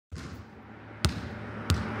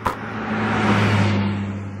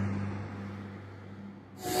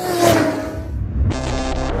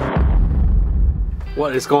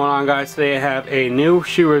What is going on, guys? Today I have a new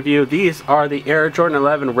shoe review. These are the Air Jordan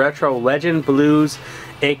 11 Retro Legend Blues,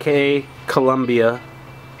 aka Columbia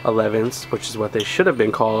 11s, which is what they should have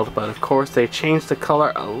been called, but of course they changed the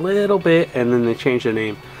color a little bit and then they changed the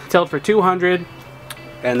name. Retailed for $200,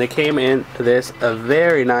 and they came in this a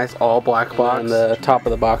very nice all black box. On the top of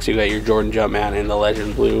the box you got your Jordan Jumpman in the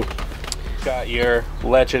Legend Blue. Got your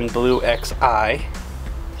Legend Blue XI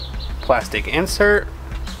plastic insert,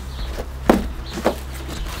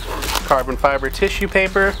 carbon fiber tissue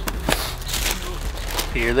paper.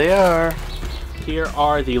 Here they are. Here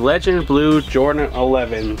are the Legend Blue Jordan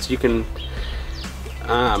 11s. You can,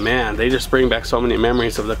 man, they just bring back so many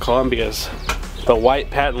memories of the Columbias. The white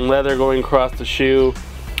patent leather going across the shoe,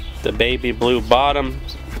 the baby blue bottom,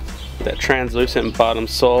 that translucent bottom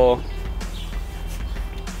sole.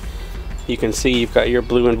 You can see you've got your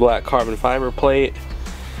blue and black carbon fiber plate,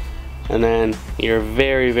 and then your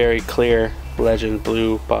very, very clear Legend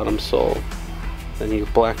Blue bottom sole. Then your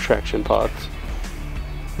black traction pods.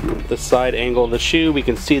 The side angle of the shoe, we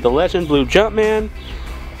can see the Legend Blue Jumpman.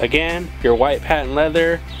 Again, your white patent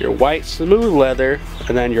leather, your white smooth leather,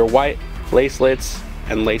 and then your white lacelets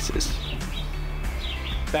and laces.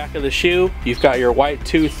 Back of the shoe, you've got your white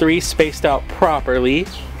 2, 3 spaced out properly.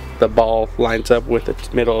 The ball lines up with the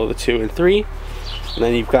middle of the 2 and 3. And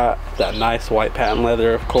then you've got that nice white patent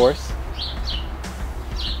leather, of course.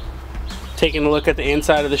 Taking a look at the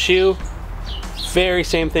inside of the shoe, very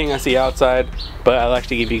same thing as the outside, but I like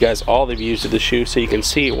to give you guys all the views of the shoe so you can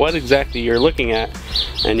see what exactly you're looking at.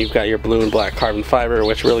 And you've got your blue and black carbon fiber,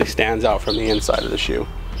 which really stands out from the inside of the shoe.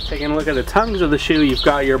 Taking a look at the tongues of the shoe, you've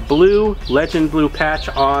got your blue Legend Blue patch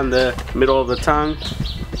on the middle of the tongue.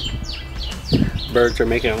 Birds are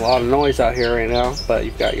making a lot of noise out here right now, but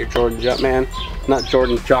you've got your Jordan Jumpman, not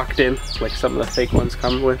Jordan Jockton like some of the fake ones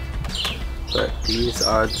come with, but these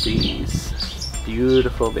are these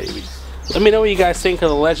beautiful babies. Let me know what you guys think of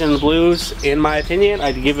the Legend Blues. In my opinion,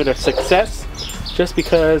 I'd give it a success just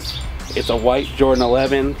because it's a white Jordan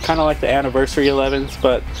 11, kind of like the anniversary 11s,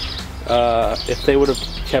 but if they would have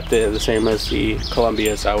kept it the same as the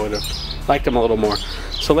Columbias, I would have liked them a little more.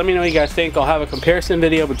 So let me know what you guys think. I'll have a comparison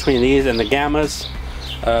video between these and the Gammas,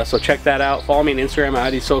 so check that out. Follow me on Instagram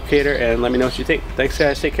at IDSoulCater and let me know what you think. Thanks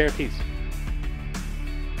guys, take care, peace.